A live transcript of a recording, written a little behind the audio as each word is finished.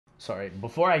sorry,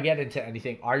 before I get into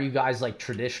anything, are you guys like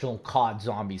traditional COD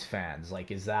Zombies fans? Like,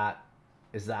 is that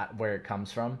where it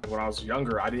comes from? When I was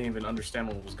younger, I didn't even understand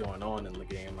what was going on in the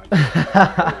game.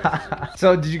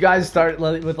 So did you guys start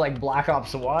with like Black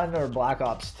Ops 1 or Black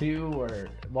Ops 2, or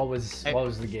what was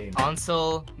the game?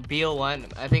 Console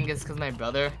BO1. I think it's because my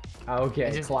brother.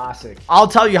 Okay, classic. I'll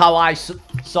tell you how I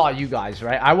saw you guys,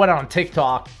 right? I went on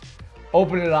TikTok,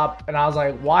 opened it up, and I was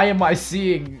like, why am I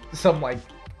seeing some like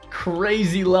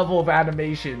crazy level of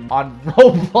animation on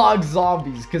Roblox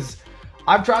zombies? Because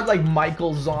I've tried like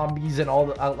Michael zombies and all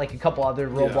the, like a couple other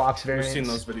Roblox variants. We've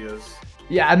seen those videos.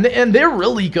 Yeah, and they're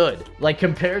really good. Like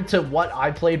compared to what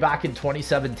I played back in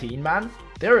 2017, man,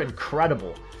 they're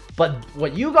incredible. But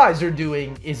what you guys are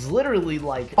doing is literally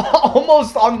like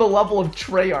almost on the level of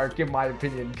Treyarch, in my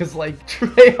opinion. Because like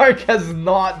Treyarch has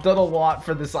not done a lot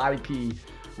for this IP,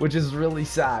 which is really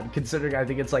sad considering I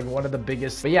think it's like one of the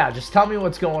biggest. But yeah, just tell me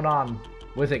what's going on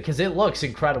with it, because it looks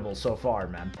incredible so far,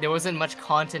 man. There wasn't much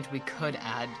content we could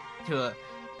add to a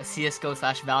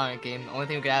CSGO/Valorant game. The only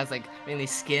thing we could add is like mainly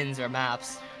skins or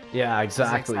maps. Yeah,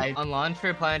 exactly. On launch,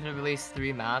 we're planning to release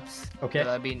 3 maps. Okay. So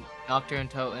that'd be Nocturne,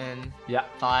 Toten, yeah,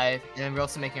 5, and then we're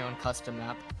also making our own custom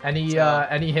map.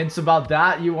 Any hints about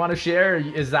that you want to share? Or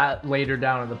is that later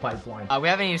down in the pipeline? We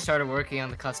haven't even started working on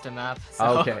the custom map.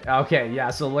 So. Okay, yeah.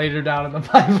 So later down in the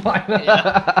pipeline.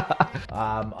 Yeah.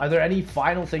 Are there any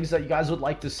final things that you guys would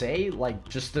like to say, like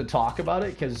just to talk about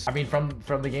it? Because I mean, from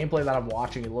the gameplay that I'm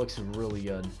watching, it looks really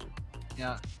good.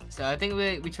 Yeah. So I think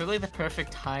we chose really the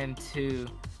perfect time to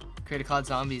create a COD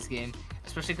Zombies game,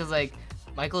 especially because like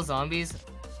Michael Zombies,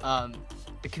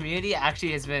 the community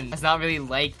actually has not really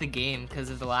liked the game because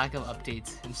of the lack of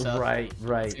updates and stuff.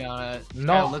 Right. So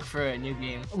no, look for a new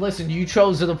game. Listen, you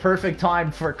chose the perfect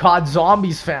time for COD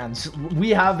Zombies fans.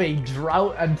 We have a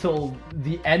drought until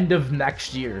the end of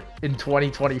next year in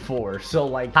 2024. So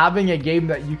like having a game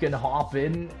that you can hop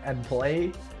in and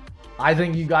play, I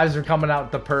think you guys are coming out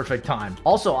at the perfect time.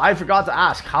 Also, I forgot to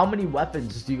ask, how many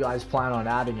weapons do you guys plan on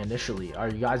adding initially? Are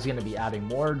you guys going to be adding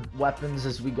more weapons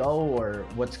as we go, or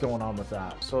what's going on with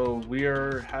that? So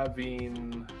we're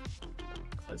having,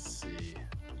 let's see,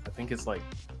 I think it's like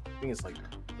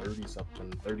 30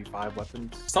 something, 35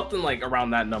 weapons, something like around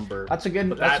that number. That's a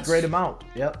great amount.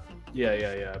 Yep.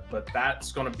 Yeah. But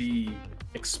that's going to be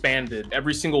expanded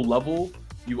every single level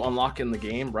you unlock in the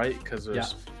game, right? Because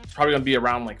there's it's probably gonna be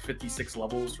around like 56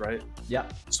 levels, right? Yeah.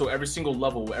 So every single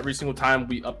level, every single time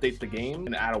we update the game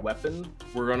and add a weapon,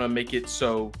 we're gonna make it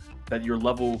so that your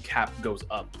level cap goes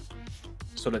up,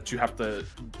 so that you have to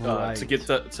to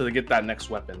get that next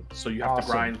weapon. So you have to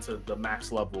grind to the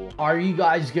max level. Are you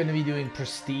guys gonna be doing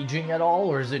prestiging at all,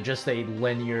 or is it just a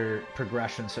linear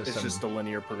progression system? It's just a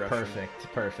linear progression.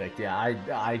 Perfect. Yeah,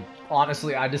 I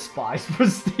honestly I despise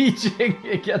prestiging.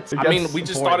 It gets I mean, we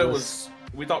just pointless.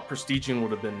 We thought prestiging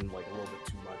would have been like a little bit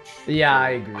too much. Yeah,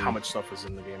 I agree. How much stuff is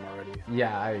in the game already?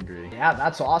 Yeah, I agree. Yeah,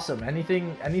 that's awesome.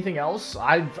 Anything else?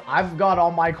 I've got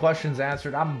all my questions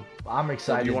answered. I'm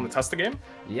excited. Do you want to test the game?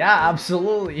 Yeah,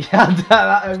 absolutely. Yeah,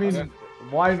 I mean,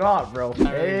 why not, bro?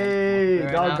 Hey,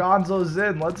 Gonzo's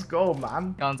in. Let's go,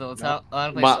 man. Gonzo, what's up?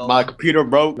 My computer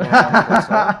broke.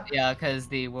 Yeah, because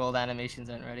the world animations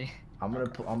aren't ready. I'm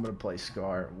gonna play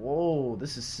Scar. Whoa,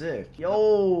 this is sick.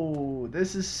 Yo,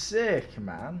 this is sick,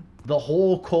 man. The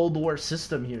whole Cold War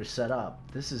system here set up.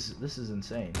 This is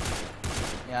insane.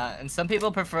 Yeah, and some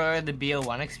people prefer the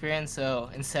BO1 experience, so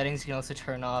in settings you can also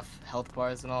turn off health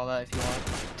bars and all that if you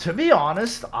want. To be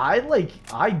honest, I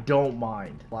don't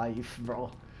mind life,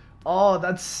 bro. Oh,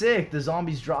 that's sick. The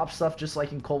zombies drop stuff just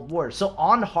like in Cold War. So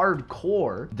on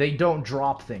hardcore, they don't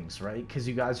drop things, right? Because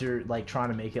you guys are like trying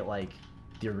to make it like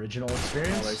the original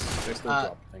experience? No, they still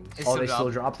drop things. They still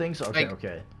drop things? Okay, like,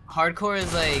 okay. Hardcore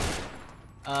is like,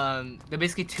 they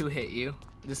basically 2-hit you,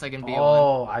 just like in BO1.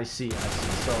 Oh, I see.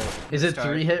 So, is it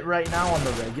 3-hit right now on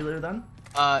the regular then?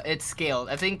 It's scaled.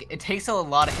 I think it takes a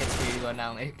lot of hits for you to go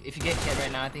down. If you get hit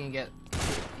right now, I think you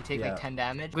take like 10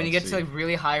 damage. When you get to like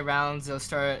really high rounds, they'll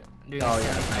start doing like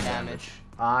 75 damage.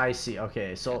 I see.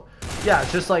 Okay, so yeah,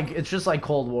 it's just like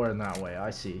Cold War in that way. I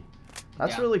see.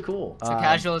 That's really cool. So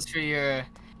casual is for your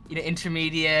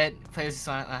intermediate players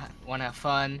who want to have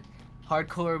fun.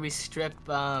 Hardcore, we strip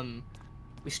the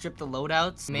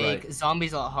loadouts, make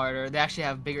zombies a lot harder. They actually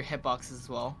have bigger hitboxes as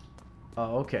well.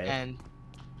 Oh, okay. And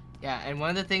yeah, and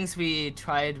one of the things we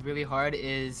tried really hard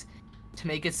is to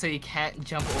make it so you can't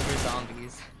jump over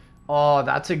zombies. Oh,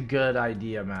 that's a good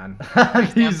idea, man.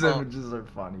 These images are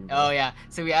funny. Bro. Oh yeah,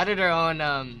 so we added our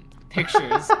own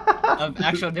pictures of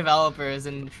actual developers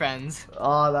and friends.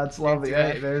 Oh, that's lovely.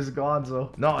 Hey, there's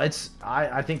Gonzo. No,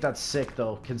 I think that's sick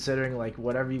though, considering like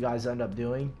whatever you guys end up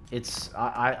doing.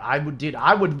 I've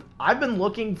been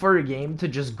looking for a game to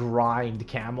just grind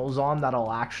camos on that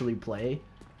I'll actually play.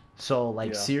 So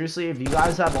like seriously, if you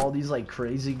guys have all these like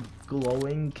crazy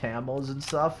glowing camos and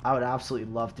stuff, I would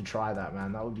absolutely love to try that,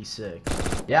 man. That would be sick.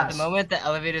 Yeah. At the moment the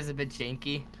elevator is a bit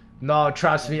janky. No,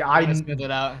 trust me,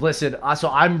 listen, so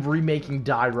I'm remaking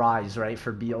Die Rise, right,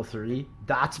 for BO3.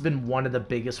 That's been one of the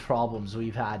biggest problems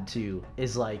we've had too,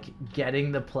 is like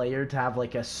getting the player to have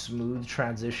like a smooth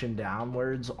transition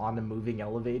downwards on a moving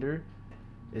elevator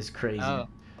is crazy. Oh.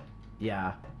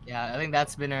 Yeah. Yeah, I think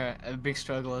that's been a big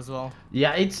struggle as well.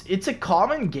 Yeah, it's a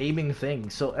common gaming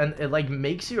thing. So, and it like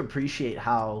makes you appreciate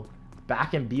how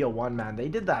back in BO1, man, they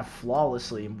did that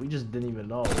flawlessly and we just didn't even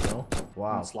know, you know?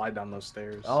 Wow. Slide down those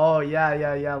stairs. Oh,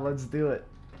 yeah, let's do it.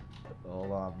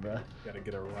 Hold on, bro. Gotta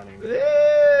get it running.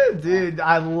 Yeah, dude,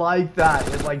 I like that.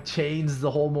 It like changed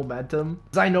the whole momentum.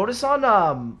 'Cause I noticed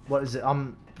on what is it?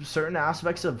 Certain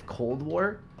aspects of Cold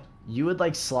War, you would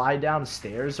like slide down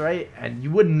stairs, right? And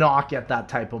you would not get that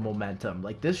type of momentum.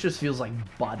 Like this just feels like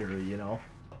butter, you know?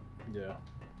 Yeah.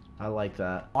 I like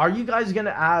that. Are you guys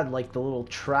gonna add like the little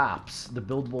traps, the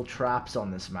buildable traps on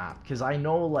this map? Because I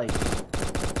know like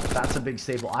that's a big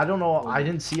staple. I don't know. I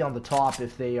didn't see on the top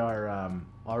if they are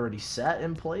already set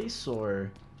in place or.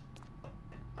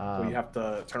 Well, you have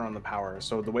to turn on the power.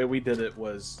 So the way we did it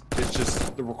was, it's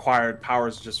just the required power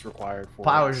is just required for.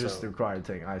 Power is just the required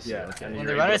thing. I see. Yeah. Okay. When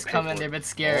the runners come in, they're a bit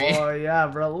scary. Oh yeah,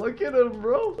 bro. Look at him,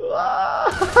 bro.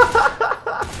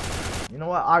 You know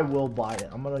what? I will buy it.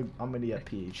 I'm gonna get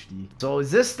PhD. So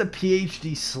is this the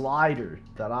PhD slider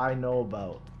that I know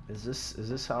about? Is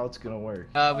this how it's gonna work?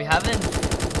 We haven't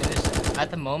finished at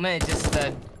the moment.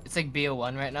 It's like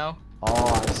BO1 right now.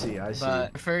 Oh, I see.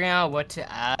 But we're figuring out what to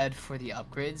add for the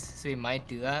upgrades, so we might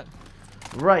do that.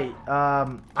 Right.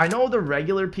 I know the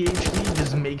regular PhD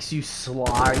just makes you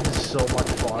slide so much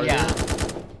farther. Yeah.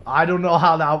 I don't know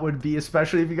how that would be,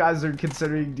 especially if you guys are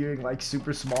considering doing like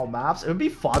super small maps. It would be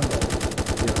fun though,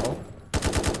 you know.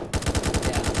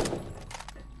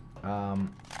 Yeah.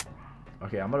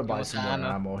 Okay, I'm gonna buy some more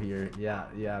ammo here. Yeah,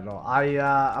 no.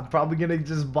 I'm probably gonna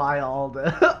just buy all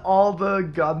the all the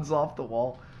guns off the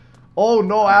wall. Oh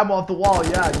no, ammo off the wall.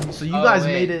 Yeah. So you guys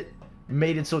made it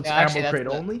so it's ammo crate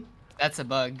only. That's a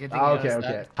bug. Good thing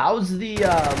okay. How's the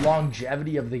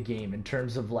longevity of the game in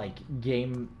terms of like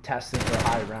game testing for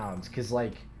high rounds? Because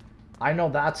like I know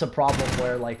that's a problem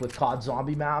where like with COD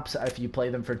zombie maps, if you play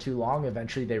them for too long,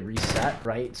 eventually they reset,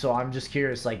 right? So I'm just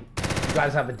curious, like you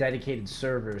guys have a dedicated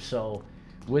server, so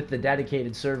with the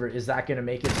dedicated server, is that going to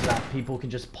make it so that people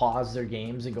can just pause their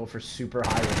games and go for super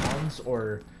high rounds,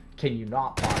 or can you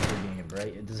not pause your game,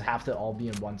 right? Does it have to all be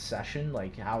in one session?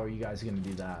 Like, how are you guys going to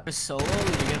do that? For solo, you're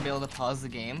going to be able to pause the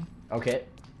game. Okay.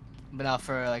 But not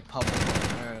for, like, public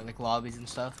or, like, lobbies and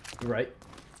stuff. Right.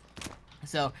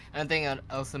 So, another thing I'd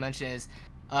also mention is,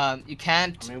 you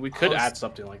can't... I mean, we could add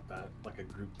something like that, like a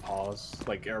group pause.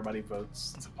 Like, everybody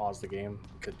votes to pause the game.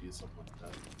 We could do something like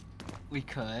that. We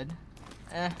could.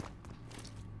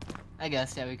 I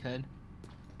guess, yeah, we could.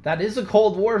 That is a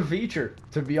Cold War feature,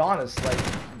 to be honest. Like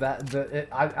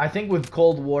I think with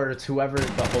Cold War, it's whoever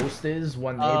the host is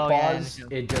when they pause,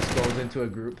 it just goes into a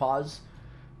group pause.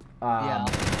 Yeah,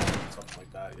 something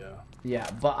like that. Yeah. Yeah,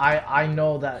 but I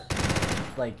know that,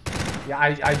 like, yeah,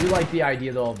 I do like the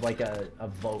idea though of like a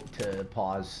vote to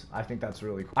pause. I think that's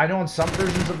really cool. I know in some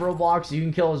versions of Roblox, you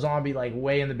can kill a zombie like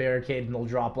way in the barricade and they'll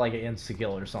drop like an insta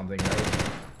kill or something, right?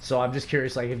 So I'm just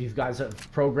curious, like, if you guys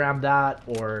have programmed that,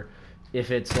 or if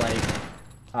it's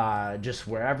like just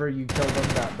wherever you kill them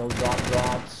that those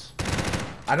drops.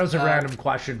 I know it's a random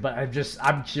question, but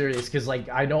I'm curious because like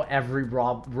I know every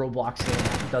Roblox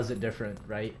game does it different,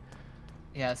 right?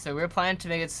 Yeah, so we're planning to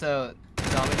make it so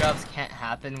zombie drops can't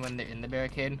happen when they're in the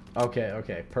barricade.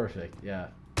 Okay, perfect. Yeah.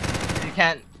 You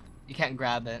can't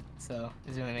grab it, so it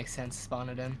doesn't really make sense to spawn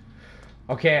it in.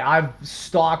 Okay, I've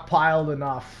stockpiled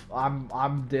enough.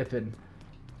 I'm dipping.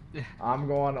 I'm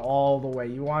going all the way.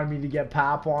 You wanted me to get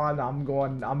Pap on? I'm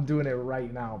doing it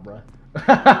right now, bro.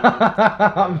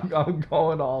 I'm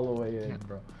going all the way in,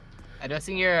 bro.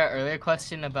 Addressing your earlier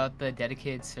question about the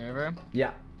dedicated server.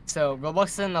 Yeah. So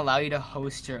Roblox doesn't allow you to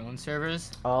host your own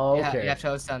servers. Oh, okay. You have to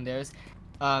host on theirs.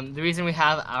 The reason we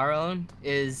have our own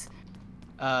is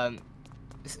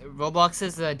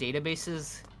Roblox's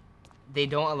databases, they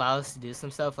don't allow us to do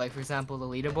some stuff. Like, for example, the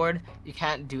leaderboard. You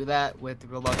can't do that with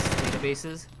Roblox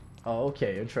databases. Oh,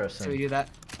 okay, interesting. So we do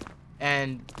that,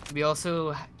 and we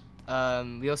also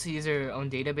use our own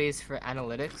database for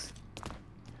analytics.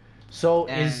 So,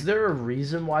 And is there a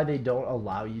reason why they don't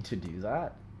allow you to do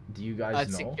that? Do you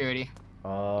guys know? security.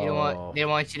 Oh. They don't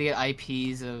want you to get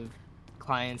IPs of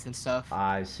clients and stuff.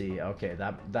 I see. Okay,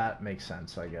 that makes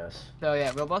sense, I guess. So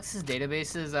yeah, Roblox's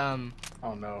database is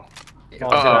Oh no. Oh, did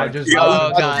I just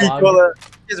Oh, God.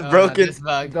 It's no, broken. this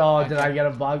bug. Oh, did I get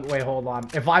a bug? Wait, hold on.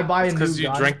 If I buy a new Because you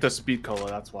gun... drank the speed cola,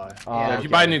 that's why. Oh, Yeah, if okay. you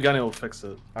buy a new gun, it'll fix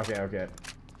it. Okay.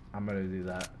 I'm gonna do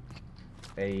that.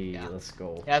 Hey, Yeah. let's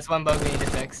go. Yeah, that's one bug we need to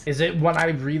fix. Is it when I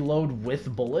reload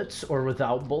with bullets or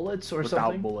without bullets or Without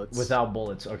something? bullets. Without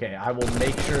bullets. Okay, I will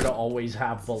make sure to always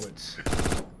have bullets.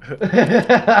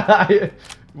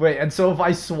 Wait, and so if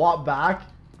I swap back...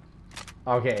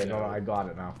 Okay, no, I got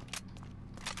it now.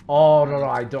 Oh, no,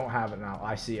 I don't have it now.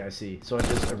 I see. So it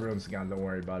just ruins the gun. Don't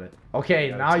worry about it. Okay,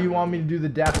 Yeah, now you want me to do the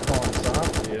death cons, huh?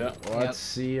 Yeah. Let's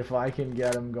see if I can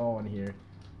get him going here.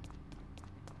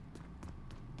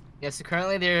 Yeah, so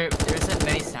currently there isn't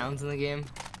many sounds in the game.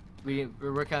 We're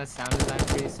working on sound design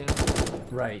pretty soon.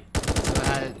 Right. So it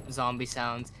had zombie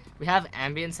sounds. We have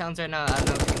ambient sounds right now. I don't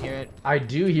know if you can hear it. I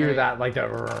do hear Right. that, like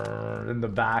the in the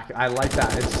back. I like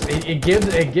that.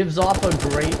 It gives off a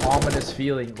great ominous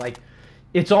feeling. Like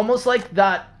it's almost like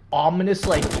that ominous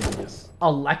like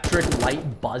electric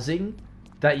light buzzing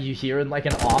that you hear in like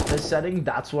an office setting.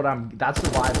 That's the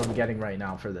vibe I'm getting right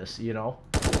now for this, you know?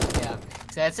 Yeah.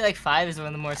 So I'd say like 5 is one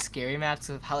of the more scary maps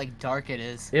of how like dark it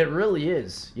is. It really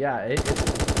is. Yeah,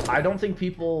 I don't think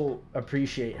people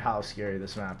appreciate how scary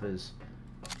this map is.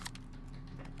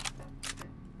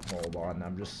 Hold on,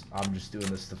 I'm just doing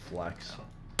this to flex.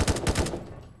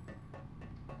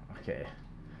 Okay.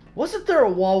 Wasn't there a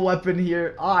wall weapon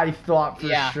here? I thought for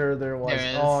sure there was. There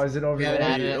is. Oh, is it over haven't there?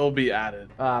 added it. It'll be added.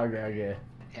 Oh, okay.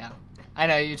 Yeah. I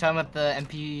know, you're talking about the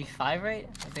MP5, right?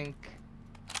 I think.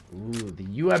 Ooh,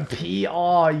 the UMP.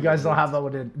 Oh, you guys don't have that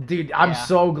one in. Dude, I'm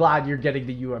so glad you're getting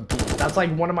the UMP. That's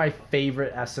like one of my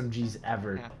favorite SMGs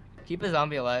ever. Yeah. Keep a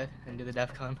zombie alive and do the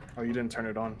DEFCON. Oh, you didn't turn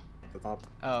it on at the top.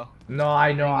 Oh. No,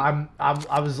 I know.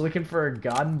 I was looking for a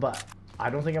gun, but I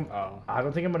don't think I'm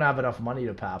gonna have enough money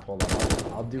to pap. Hold on,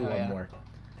 I'll do one more.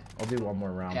 I'll do one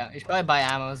more round. Yeah, you should probably buy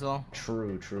ammo as well.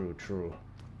 True.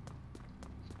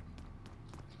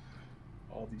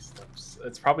 All these steps.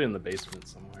 It's probably in the basement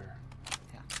somewhere.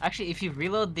 Yeah. Actually, if you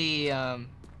reload the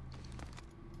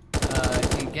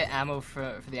you get ammo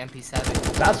for the MP7.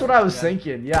 That's what I was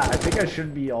thinking. Yeah, I think I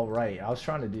should be all right. I was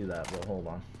trying to do that, but hold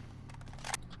on.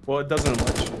 Well, it doesn't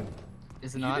let you.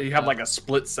 Is it not? You have like a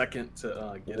split second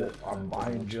to get it. I'm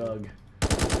buying jug.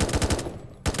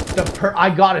 I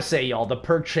gotta say, y'all, the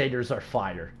perk shaders are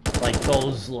fire. Like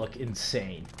those look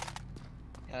insane.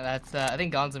 Yeah, that's I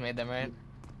think Gonzo made them, right?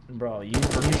 Bro, you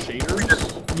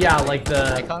shaders? yeah, like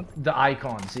the Icons? the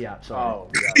icons. Yeah, sorry. Oh,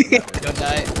 yeah. Don't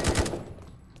die.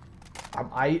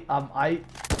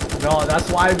 No, that's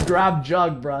why I grabbed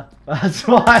jug, bruh. That's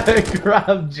why I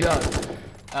grabbed jug.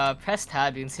 Press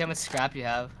tab. You can see how much scrap you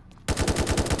have.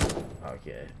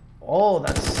 Okay. Oh,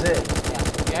 that's sick.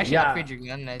 Yeah. You actually upgrade your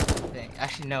gun, I think.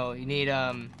 Actually, no. You need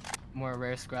more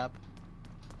rare scrap.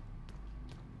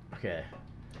 Okay.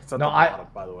 It's at No, the bottom,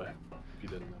 by the way. If you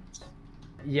didn't notice.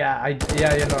 Yeah,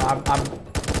 you know,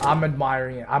 I'm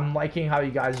admiring it. I'm liking how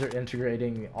you guys are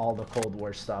integrating all the Cold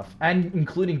War stuff, and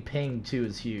including ping too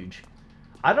is huge.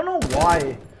 I don't know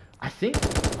why. I think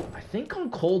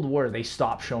on Cold War they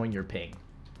stopped showing your ping,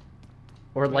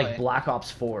 or like Really? Black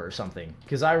Ops 4 or something.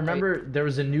 Because I remember there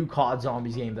was a new COD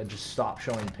Zombies game that just stopped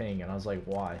showing ping, and I was like,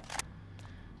 why?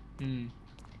 Hmm.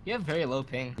 You have very low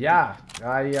ping. Yeah,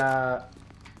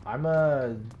 I'm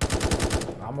a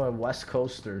West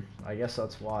Coaster. I guess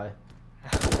that's why.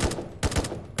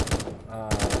 Hello.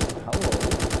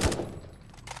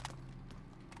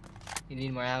 You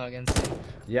need more ammo against him.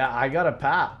 Yeah, I got a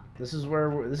pap. This is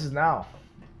now.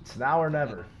 It's now or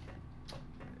never.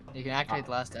 You can activate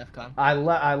the last DEFCON.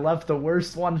 I left the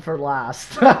worst one for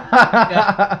last.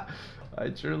 I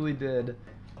truly did.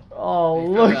 Oh,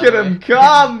 look at him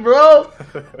come, bro!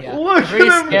 Yeah. Look Pretty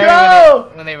at him scary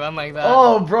go! when they run like that.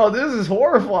 Oh, bro, this is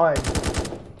horrifying.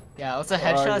 Yeah, also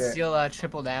headshots Okay. deal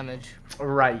triple damage.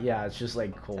 Right, yeah, it's just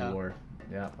like Cold So. War.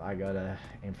 Yeah, I gotta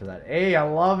aim for that. Hey, I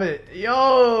love it.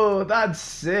 Yo, that's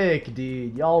sick,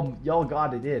 dude. Y'all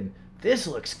got it in. This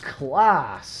looks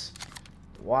class.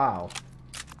 Wow.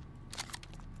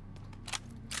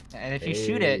 And if you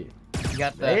shoot it, you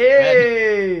got the red.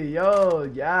 Hey, yo,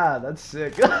 yeah, that's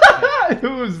sick.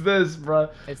 Who's this, bro?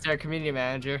 It's our community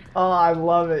manager. Oh, I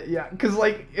love it. Yeah, because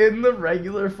like in the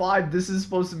regular 5, this is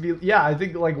supposed to be. Yeah, I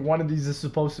think like one of these is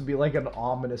supposed to be like an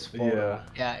ominous photo.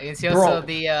 Yeah, you can see Bro. also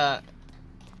the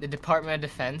Department of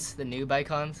Defense, the noob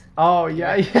icons. Oh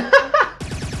yeah.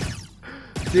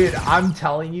 Dude, I'm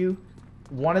telling you,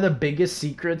 one of the biggest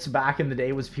secrets back in the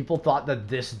day was people thought that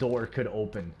this door could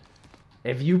open.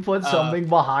 If you put something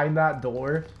behind that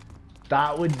door,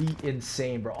 that would be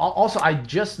insane, bro. Also, I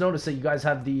just noticed that you guys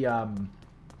have the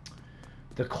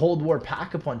Cold War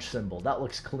Pack-a-Punch symbol. That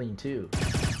looks clean too.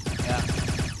 Yeah.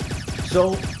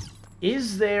 So,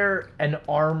 is there an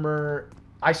armor?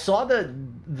 I saw the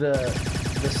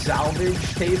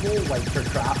salvage table, like for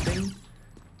crafting.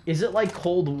 Is it like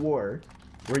Cold War,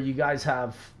 where you guys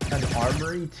have an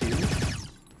armory too?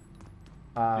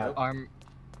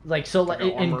 Like so, like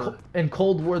in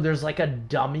Cold War, there's like a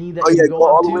dummy that you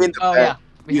go up to. Oh yeah,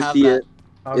 we have see that. it.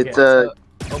 Okay. It's So,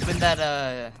 open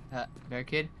that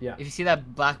barricade. Yeah. If you see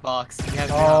that black box, you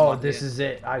have. Oh, this is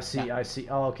it. I see. I see.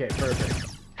 Oh, okay, perfect.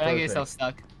 Try not to get yourself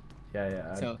stuck.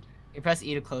 Yeah. So you press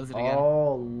E to close it again.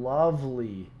 Oh,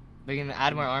 lovely. We can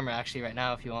add more armor actually right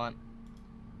now if you want.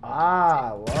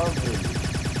 Ah, lovely.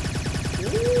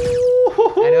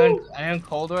 I know in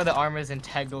Cold War the armor is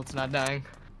integral to not dying.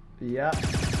 Yeah.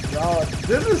 No,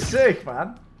 this is sick,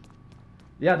 man.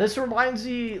 Yeah, this reminds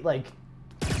me, like...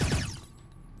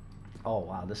 Oh,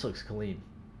 wow, this looks clean.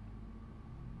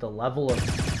 The level of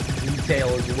detail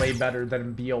is way better than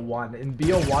in BO1. In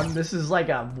BO1, this is like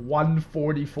a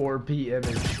 144p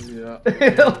image. Yeah.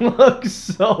 It looks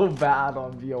so bad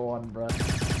on BO1, bro.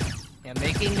 Yeah,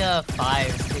 making 5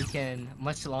 has taken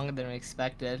much longer than we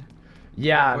expected.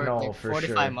 Yeah, We're no, like for 4 sure.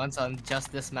 to 5 months on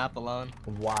just this map alone.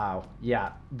 Wow.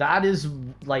 Yeah, that is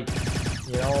like,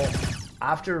 you know,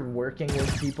 after working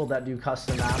with people that do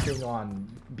custom mapping on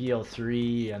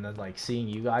BO3 and then like seeing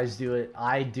you guys do it,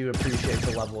 I do appreciate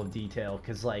the level of detail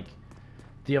because like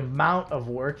the amount of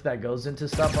work that goes into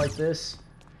stuff like this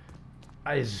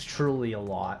is truly a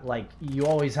lot. Like you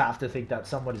always have to think that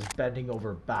someone is bending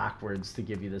over backwards to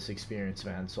give you this experience,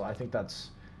 man. So I think that's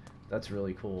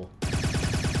really cool.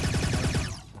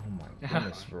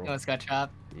 Goodness, bro. No, it's got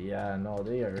trapped. Yeah, no,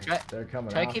 they're coming.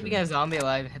 Try after keeping me. a zombie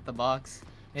alive and hit the box.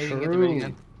 Maybe you can get the rig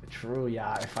again. True,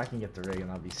 yeah. If I can get the rig,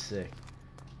 that'd be sick.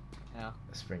 Yeah.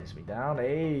 This brings me down.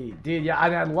 Hey, dude, yeah,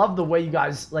 and I love the way you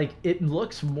guys like. It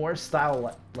looks more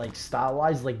stylized like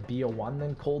BO1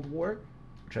 than Cold War,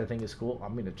 which I think is cool.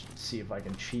 I'm gonna see if I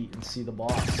can cheat and see the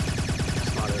box.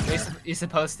 You're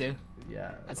supposed to.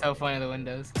 Yeah. That's how funny the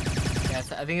windows. Yeah,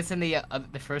 I think it's in the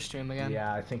first room again.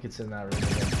 Yeah, I think it's in that room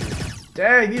again too.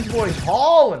 Dang, these boys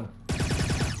hauling.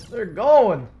 They're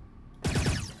going.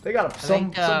 They got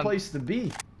some place to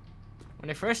be. When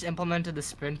I first implemented the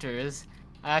sprinters,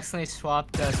 I accidentally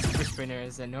swapped super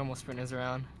sprinters and normal sprinters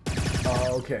around.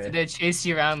 Oh, okay. So they'd chase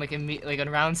you around like on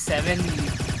round 7,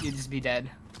 you'd just be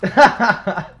dead.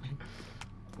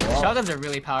 Shotguns are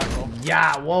really powerful.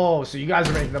 Yeah, whoa, so you guys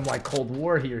are making them like Cold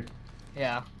War here.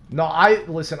 Yeah. No,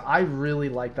 listen, I really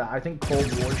like that. I think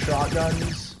Cold War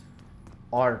shotguns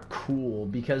are cool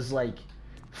because like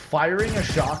firing a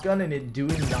shotgun and it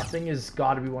doing nothing has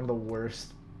got to be one of the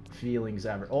worst feelings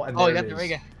ever. Oh, and there you got the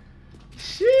rig.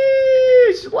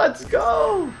 Sheesh, let's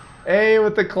go. Hey,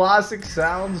 with the classic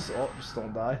sounds. Oh, just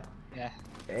don't die. Yeah.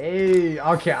 Hey,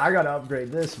 okay, I gotta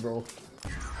upgrade this, bro.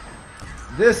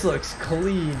 This looks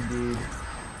clean, dude.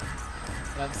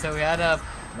 Yep, so we had a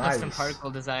custom Nice.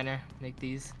 particle designer make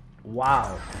these.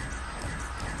 Wow.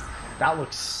 That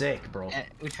looks sick, bro. And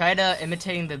we tried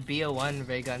imitating the BO1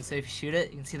 ray gun, so if you shoot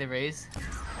it, you can see the rays.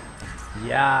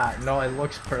 Yeah, no, it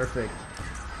looks perfect.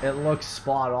 It looks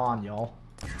spot on, y'all.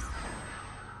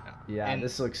 Yeah, And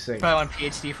this looks sick. Probably want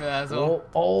PhD for that as well.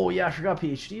 Oh, yeah, I forgot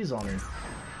PhD's on it.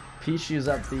 PhD is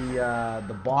at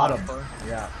the bottom. floor.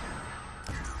 Yeah.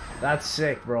 That's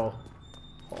sick, bro.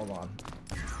 Hold on.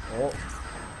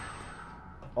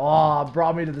 Oh,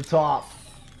 brought me to the top.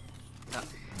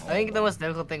 I think the most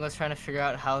difficult thing was trying to figure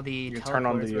out how the You turn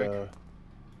on teleporters work.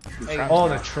 the Oh,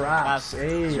 the now. traps.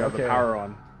 Hey, So you have okay. the power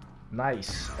on.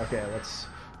 Nice. Okay, let's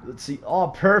see. Oh,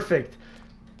 perfect.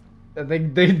 They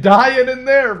die it in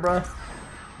there, bruh.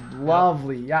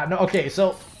 Lovely. Yeah, no, okay,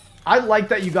 so I like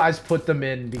that you guys put them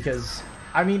in because,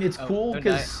 I mean, it's cool don't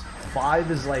because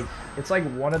 5 is like, it's like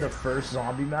one of the first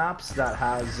zombie maps that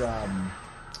has,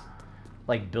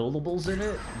 like, buildables in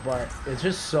it, but it's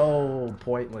just so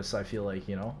pointless, I feel like,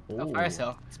 you know? Oh, fire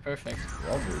cell. It's perfect.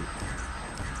 Lovely.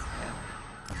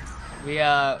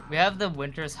 Yeah. We have the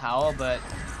Winter's Howl, but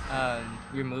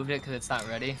we removed it because it's not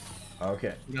ready.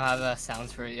 Okay. We don't have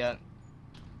sounds for it yet.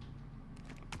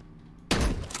 Oh,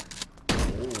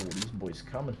 these boys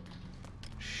coming.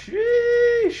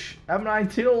 Sheesh.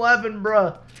 M1911,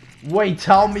 bruh. Wait,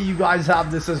 tell me you guys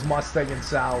have this as Mustang and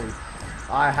Sally.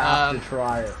 I have to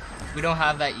try it. We don't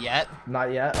have that yet.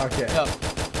 Not yet? Okay. So,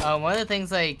 one of the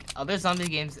things like other zombie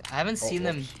games, I haven't seen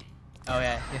them Oh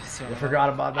yeah, yes. I forgot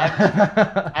about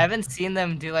that. I haven't seen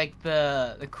them do like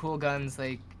the cool guns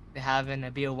like they have in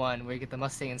a BO1 where you get the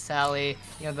Mustang and Sally,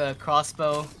 you know, the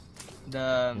crossbow,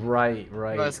 the right.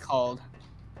 what it's called,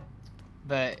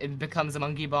 but it becomes a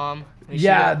monkey bomb.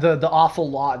 Yeah, the awful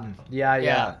Lawton.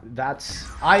 Yeah.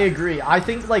 I agree. I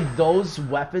think like those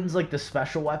weapons, like the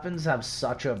special weapons, have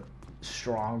such a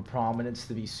strong prominence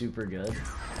to be super good.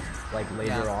 Like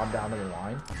later on down the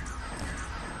line.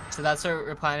 So that's what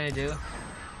we're planning to do.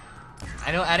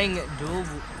 I know adding dual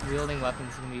wielding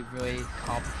weapons is gonna be really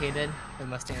complicated with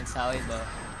Mustang and Sally, but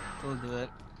we'll do it.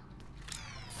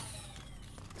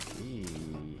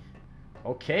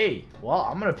 Okay, well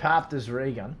I'm gonna pop this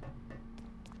ray gun.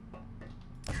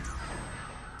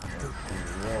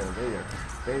 Whoa,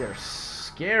 they are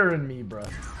scaring me, bro.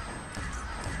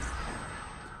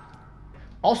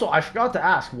 Also, I forgot to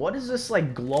ask, what is this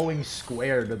like glowing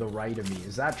square to the right of me?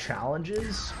 Is that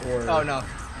challenges or? Oh no,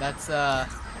 that's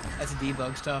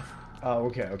debug stuff. Oh,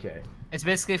 okay. It's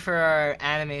basically for our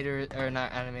animators, or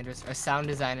not animators, our sound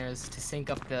designers to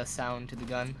sync up the sound to the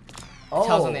gun. It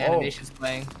tells when the animation's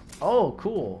playing. Oh,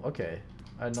 cool. Okay.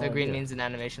 So green means an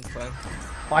animation's playing.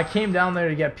 Well, I came down there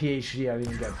to get PhD. I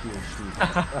didn't get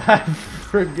PhD. I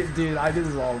forget, dude. I do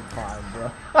this all the time, bro.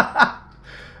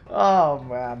 Oh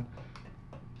man.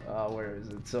 Oh, where is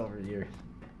it? It's over here.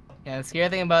 Yeah, the scary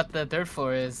thing about the third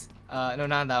floor is, no,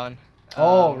 not that one.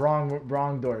 Oh,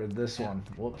 wrong door. This one.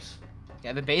 Whoops.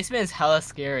 Yeah, the basement is hella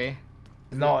scary.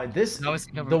 No,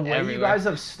 the way everywhere. you guys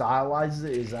have stylized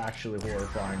it is actually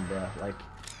horrifying, bro. Like,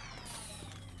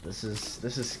 this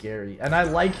is scary, and I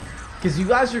like, because you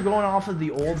guys are going off of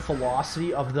the old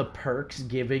philosophy of the perks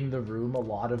giving the room a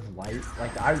lot of light.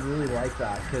 Like, I really like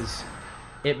that because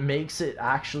it makes it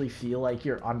actually feel like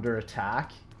you're under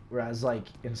attack. Whereas, like,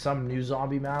 in some new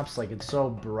zombie maps, like, it's so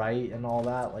bright and all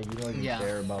that, like, you don't even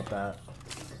care about that.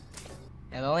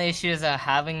 Yeah, the only issue is that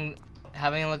having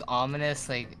it look ominous,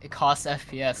 like, it costs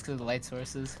FPS because of the light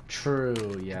sources.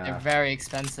 True, yeah. They're very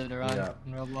expensive to run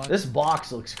in Roblox. This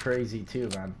box looks crazy, too,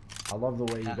 man. I love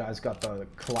the way you guys got the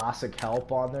classic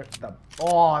help on there.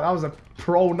 Oh, that was a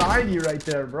Pro 90 right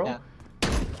there, bro. Yeah,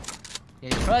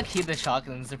 you should probably keep the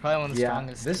shotguns. They're probably one of the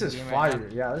strongest. This is fire.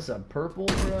 Right, yeah, this is a purple,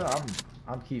 bro.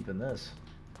 I'm keeping this.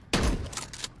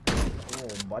 Oh,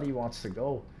 buddy wants to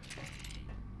go.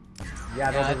 Yeah,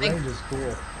 no, the range is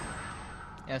cool.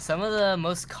 Yeah, some of the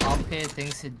most complicated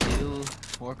things to do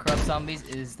for corrupt zombies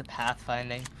is the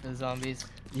pathfinding for the zombies.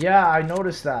 Yeah, I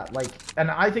noticed that. Like,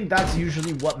 and I think that's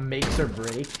usually what makes or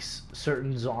breaks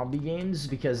certain zombie games,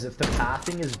 because if the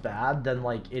pathing is bad, then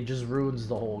like it just ruins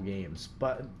the whole games.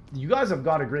 But you guys have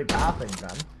got a great pathing,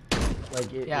 man.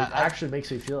 Like, it actually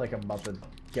makes me feel like I'm about to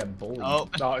get bullied. Oh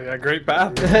yeah, great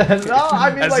path. No,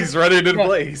 I mean, as like, he's ready to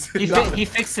blaze. He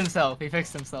fixed himself. He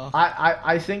fixed himself.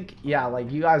 I think, yeah, like,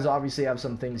 you guys obviously have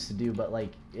some things to do, but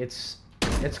like it's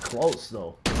close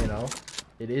though, you know.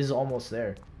 It is almost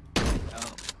there.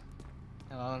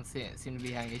 I don't see it. Seem to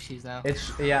be having issues now.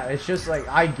 It's just like,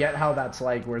 I get how that's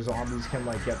like where zombies can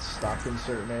like get stuck in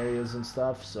certain areas and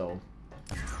stuff, so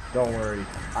don't worry.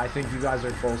 I think you guys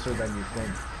are closer than you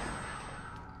think.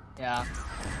 Yeah.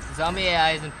 Zombie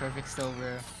AI isn't perfect still.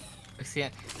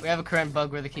 We have a current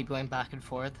bug where they keep going back and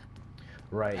forth.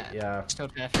 Right, yeah. Still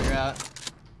trying to figure out.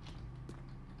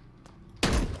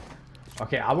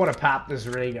 Okay, I want to pop this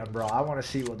ray gun, bro. I want to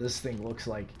see what this thing looks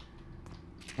like.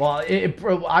 Well,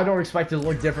 I don't expect it to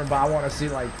look different, but I want to see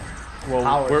like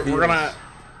how it feels.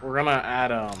 We're gonna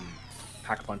add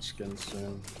pack-a-punch skins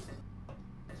soon.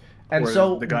 And where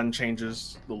so the gun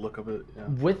changes the look of it. Yeah.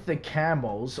 With the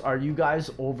camos, are you guys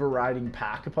overriding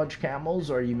pack-a-punch camos,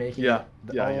 or are you making? Yeah.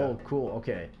 Cool.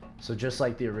 Okay, so just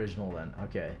like the original then.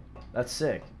 Okay, that's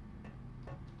sick.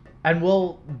 And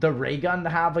will the ray gun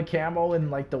have a camo in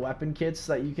like the weapon kits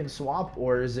that you can swap,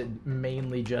 or is it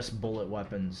mainly just bullet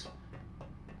weapons?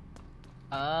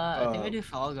 I think we do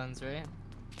fall guns, right?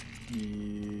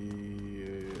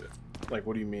 Yeah. Like,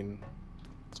 what do you mean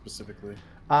specifically?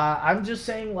 I'm just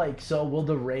saying, like, so will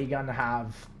the ray gun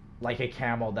have like a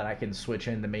camo that I can switch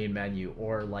in the main menu,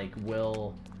 or like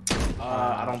will?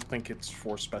 I don't think it's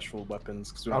for special weapons,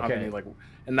 because we don't have any like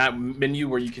in that menu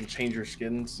where you can change your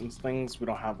skins and things. We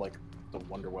don't have like the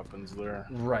wonder weapons there.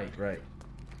 Right.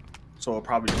 So it'll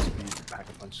probably just be the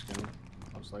pack-a-punch skin,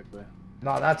 most likely.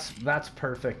 No, that's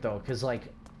perfect though, because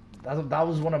like that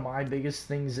was one of my biggest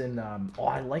things in oh,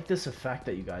 I like this effect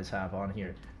that you guys have on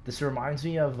here. This reminds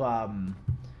me of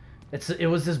it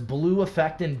was this blue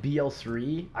effect in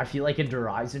BL3. I feel like in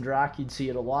Horizon Drac you'd see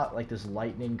it a lot, like this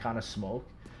lightning kind of smoke.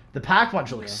 The pack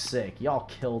punch looks sick. Y'all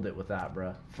killed it with that,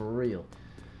 bruh. For real.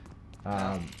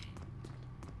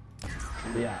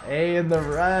 Yeah, A in the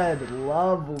red.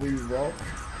 Lovely, bro.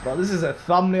 Bro, this is a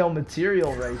thumbnail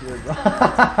material right here, bro.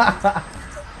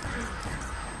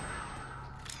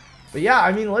 But yeah,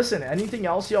 I mean, listen, anything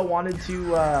else y'all wanted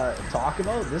to talk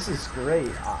about? This is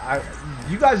great.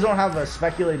 You guys don't have a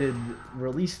speculated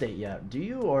release date yet, do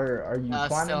you? Or are you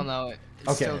planning? Still no.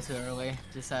 It's still too early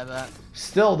to say that.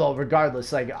 Still, though,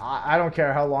 regardless, like, I don't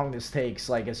care how long this takes.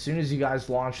 Like, as soon as you guys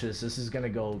launch this is going to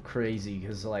go crazy.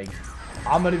 Because, like,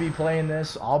 I'm going to be playing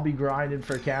this. I'll be grinding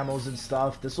for camos and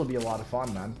stuff. This will be a lot of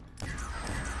fun, man.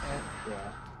 Yeah.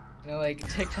 You know, like,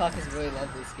 TikTok has really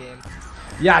loved this game.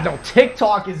 Yeah, no,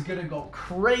 TikTok is gonna go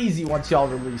crazy once y'all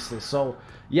release this. So,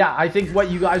 yeah, I think what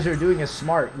you guys are doing is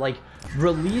smart. Like,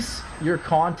 release your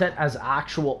content as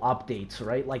actual updates,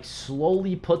 right? Like,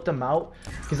 slowly put them out.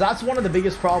 Because that's one of the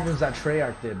biggest problems that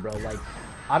Treyarch did, bro. Like,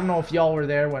 I don't know if y'all were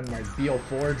there when, like,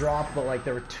 BO4 dropped, but, like,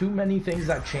 there were too many things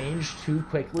that changed too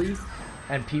quickly.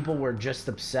 And people were just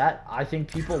upset. I think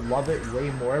people love it way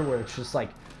more where it's just, like,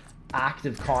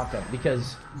 active content.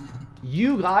 Because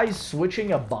you guys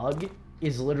switching a bug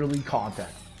is literally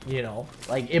content, you know?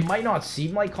 Like, it might not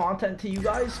seem like content to you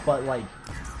guys, but, like,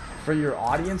 for your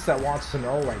audience that wants to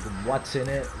know, like, what's in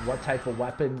it, what type of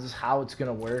weapons, how it's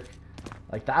gonna work,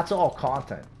 like, that's all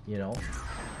content, you know?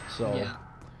 So, yeah.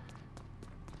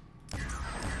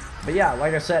 But yeah,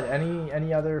 like I said,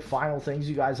 any other final things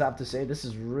you guys have to say? This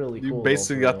is really cool. You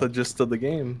basically got the gist of the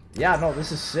game. Yeah, no,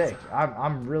 this is sick.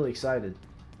 I'm really excited.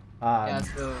 Yeah,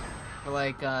 so for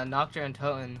like Nocturne and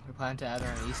Toten, we're planning to add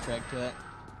an Easter egg to it.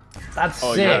 That's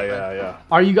sick. Yeah.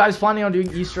 Are you guys planning on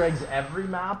doing Easter eggs every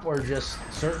map or just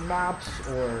certain maps,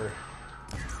 or?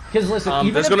 Because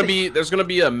listen, there's gonna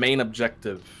be a main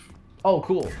objective. Oh,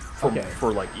 cool.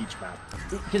 For like each map.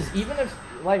 Because even if,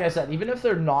 like I said, even if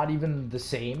they're not even the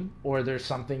same, or there's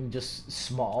something just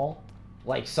small,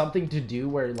 like something to do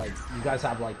where like you guys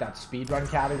have like that speedrun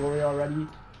category already.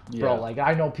 Yeah. Bro, like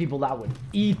I know people that would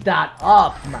eat that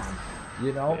up, man.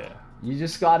 You know, you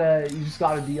just gotta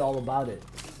be all about it.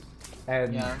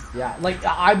 And yeah, like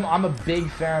I'm a big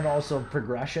fan also of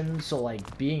progression. So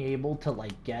like being able to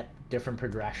like get different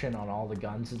progression on all the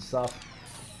guns and stuff.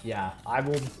 Yeah,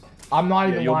 I'm not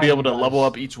even. You'll be able to level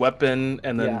up each weapon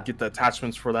and then get the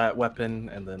attachments for that weapon,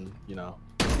 and then you know,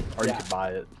 or you can buy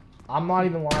it. I'm not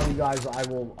even lying to you guys. I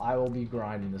will be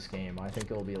grinding this game. I think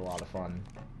it'll be a lot of fun.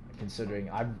 Considering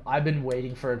I've been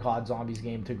waiting for a COD Zombies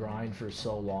game to grind for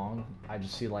so long. I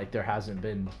just feel like there hasn't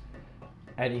been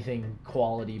anything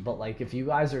quality. But like if you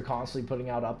guys are constantly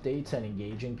putting out updates and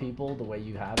engaging people the way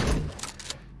you have been,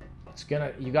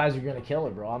 you guys are gonna kill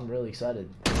it, bro. I'm really excited.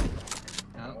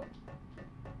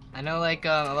 I know like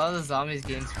a lot of the Zombies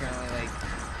games currently, like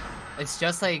it's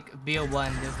just like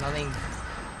BO1. There's nothing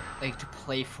like to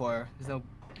play for. There's no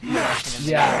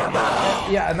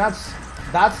yeah, and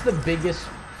that's the biggest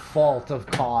fault of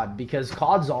COD, because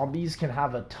COD Zombies can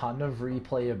have a ton of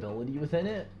replayability within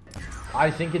it.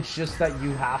 I think it's just that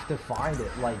you have to find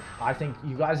it. Like, I think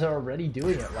you guys are already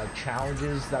doing it, like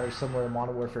challenges that are similar to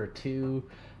Modern Warfare 2,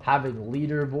 having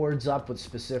leaderboards up with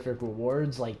specific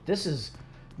rewards. Like, this is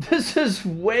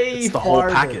way it's the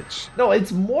farther. Whole package. No,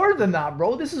 it's more than that,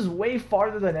 bro. This is way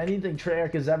farther than anything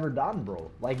Treyarch has ever done,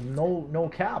 bro. Like, no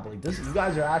cap. Like, this, you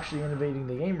guys are actually innovating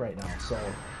the game right now, so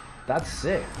that's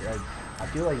sick. Like, I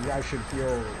feel like you guys should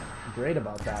feel great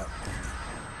about that.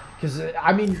 Because,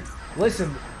 I mean,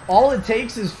 listen, all it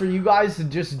takes is for you guys to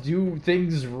just do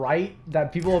things right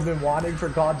that people have been wanting for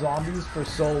COD Zombies for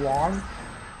so long.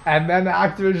 And then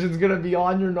Activision's going to be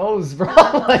on your nose, bro.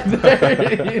 Like,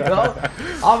 you know?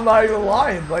 I'm not even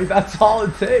lying. Like, that's all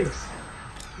it takes.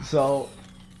 So,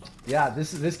 yeah,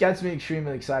 this gets me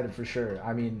extremely excited for sure.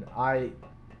 I mean,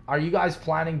 are you guys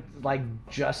planning, like,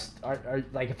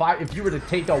 like, if you were to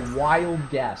take a wild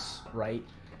guess, right,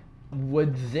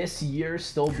 would this year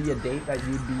still be a date that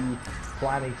you'd be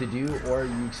planning to do, or are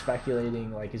you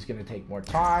speculating, like, it's going to take more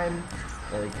time?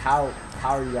 Like, how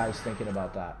are you guys thinking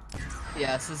about that?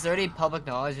 Yeah, so it's already public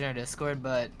knowledge in our Discord,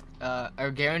 but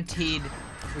we're guaranteed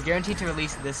to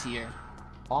release this year.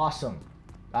 Awesome.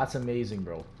 That's amazing,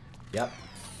 bro. Yep.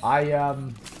 I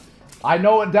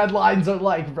know what deadlines are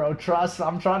like, bro. Trust.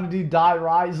 I'm trying to do Die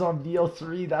Rise on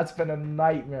BO3. That's been a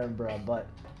nightmare, bro. But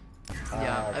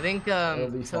yeah, I think some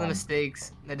of the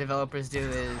mistakes the developers do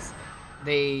is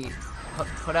they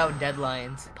put out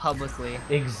deadlines publicly.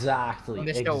 Exactly. When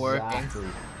they're still working.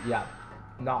 Yeah.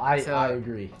 No, I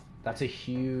agree. That's a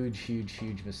huge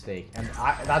mistake. And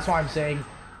that's why I'm saying,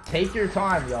 take your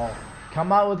time, y'all.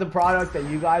 Come out with a product that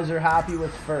you guys are happy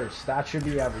with first. That should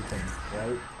be everything,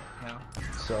 right? Yeah.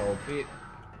 So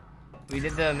we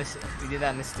did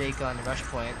that mistake on Rush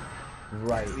Point.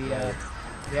 Right.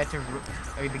 we had to.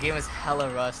 The game was hella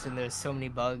rust, and there's so many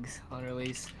bugs on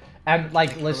release. And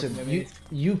like, listen,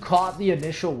 you caught the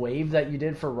initial wave that you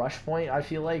did for Rushpoint. I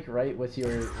feel like, right, with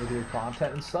your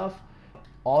content and stuff.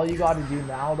 All you got to do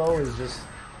now though is just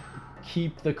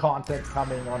keep the content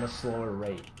coming on a slower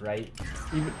rate, right?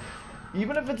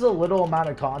 Even if it's a little amount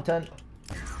of content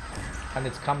and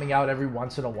it's coming out every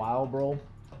once in a while, bro.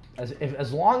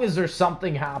 As long as there's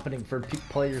something happening for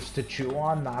players to chew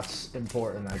on, that's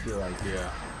important, I feel like.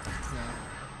 Yeah.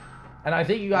 And I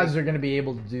think you guys are going to be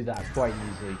able to do that quite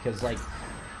easily. Because, like,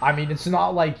 I mean, it's not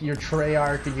like you're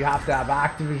Treyarch and you have to have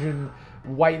Activision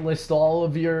whitelist all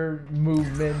of your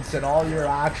movements and all your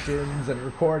actions and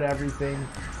record everything.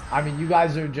 I mean, you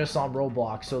guys are just on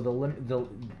Roblox, so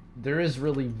there is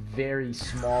really very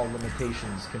small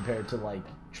limitations compared to, like,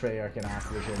 Treyarch and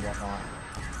Activision and whatnot.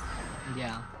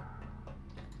 Yeah.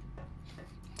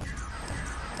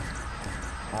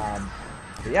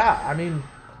 But yeah, I mean,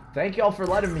 thank y'all for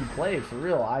letting me play, for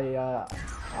real. I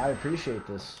appreciate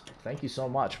this. Thank you so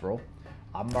much, bro.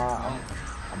 I'm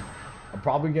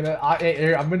probably gonna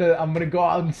I'm gonna go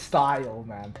out in style,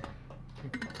 man.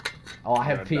 Oh, I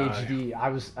have PhD. I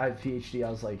have PhD. I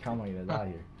was like, how am I gonna die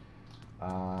here?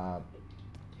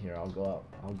 Here, I'll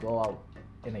go out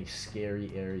in a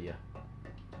scary area,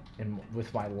 and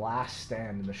with my last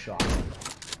stand in the shotgun.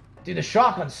 Dude, the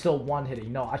shotgun's still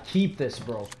one-hitting. No, I keep this,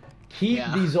 bro. Keep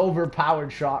these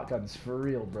overpowered shotguns for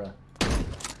real, bro.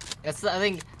 I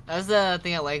think that's the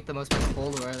thing I like the most about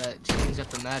Cold War, that changed up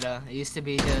the meta. It used to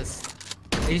be just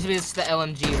the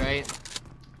LMG, right?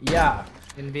 Yeah.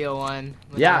 In VO1.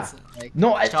 Yeah. Like,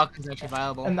 no, shotgun's actually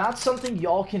viable. And that's something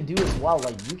y'all can do as well.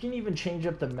 Like, you can even change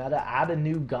up the meta, add a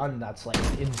new gun that's like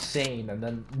insane, and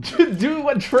then do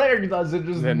what Treyarch does and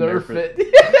just nerf it.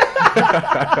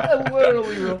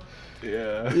 Literally, bro.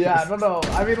 Yeah. Yeah, no.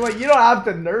 I mean, like, you don't have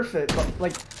to nerf it, but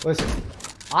like, listen.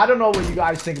 I don't know what you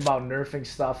guys think about nerfing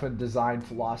stuff and design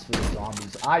philosophy of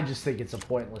zombies. I just think it's a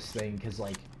pointless thing because,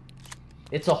 like,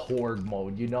 it's a horde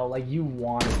mode, you know? Like, you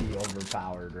want to be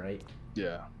overpowered, right?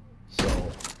 Yeah.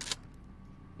 So.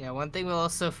 Yeah, one thing we'll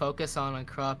also focus on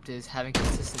Corrupt is having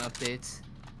consistent updates.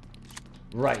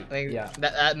 Right. Like, yeah.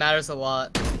 That matters a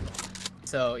lot.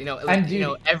 So, you know,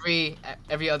 every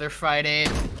other Friday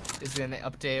is an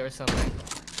update or something.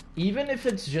 Even if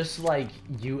it's just like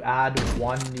you add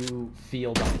one new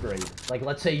field upgrade, like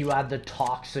let's say you add the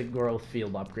toxic growth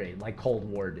field upgrade like Cold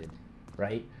War did,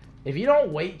 right? If you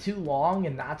don't wait too long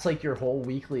and that's like your whole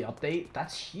weekly update,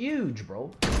 that's huge,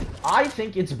 bro. I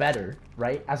think it's better,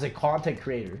 right, as a content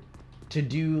creator, to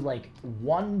do like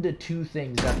 1 to 2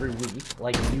 things every week,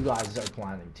 like you guys are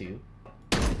planning to,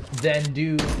 than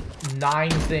do 9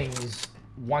 things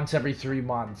once every 3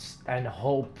 months and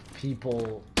hope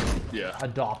people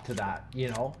adopt to that, you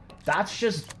know? That's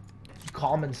just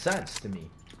common sense to me,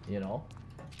 you know?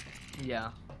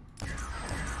 Yeah.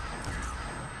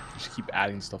 Just keep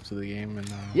adding stuff to the game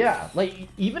and yeah, like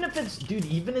even if it's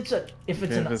if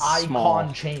it's an icon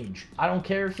small change. I don't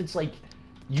care if it's like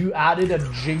you added a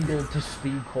jingle to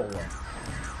Speed Cola.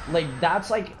 Like that's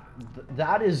like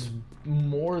that is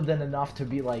more than enough to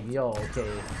be like, yo,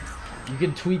 okay, you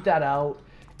can tweet that out.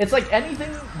 It's like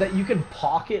anything that you can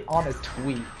pocket on a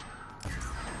tweet.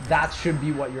 That should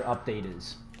be what your update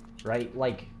is, right?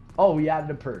 Like, oh, we added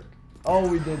a perk. Oh,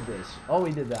 we did this. Oh,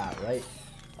 we did that, right?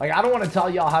 Like, I don't want to tell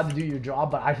y'all how to do your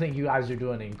job, but I think you guys are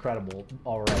doing incredible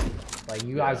already. Like,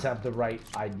 you guys have the right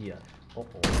idea.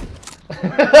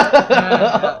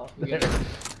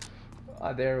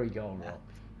 There we go, bro.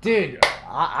 Dude,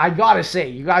 I gotta say,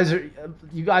 you guys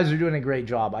are doing a great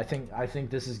job. I think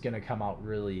this is gonna come out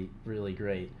really, really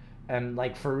great. And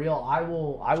like for real, I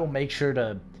will make sure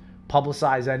to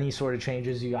publicize any sort of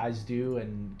changes you guys do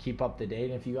and keep up to date.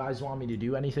 And if you guys want me to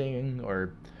do anything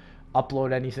or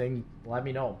upload anything, let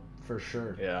me know for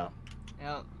sure. Yeah.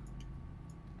 Yeah.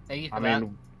 Thank you for I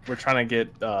mean, we're trying to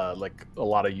get like a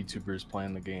lot of YouTubers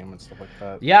playing the game and stuff like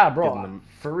that. Yeah, bro.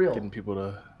 For real. Getting people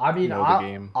to know the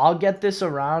game. I'll get this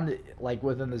around like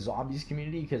within the zombies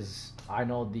community because I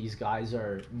know these guys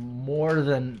are more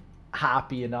than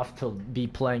happy enough to be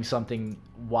playing something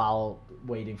while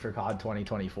waiting for COD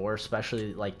 2024,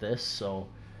 especially like this. So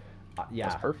yeah,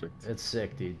 that's perfect. It's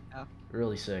sick, dude. Yeah.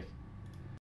 Really sick.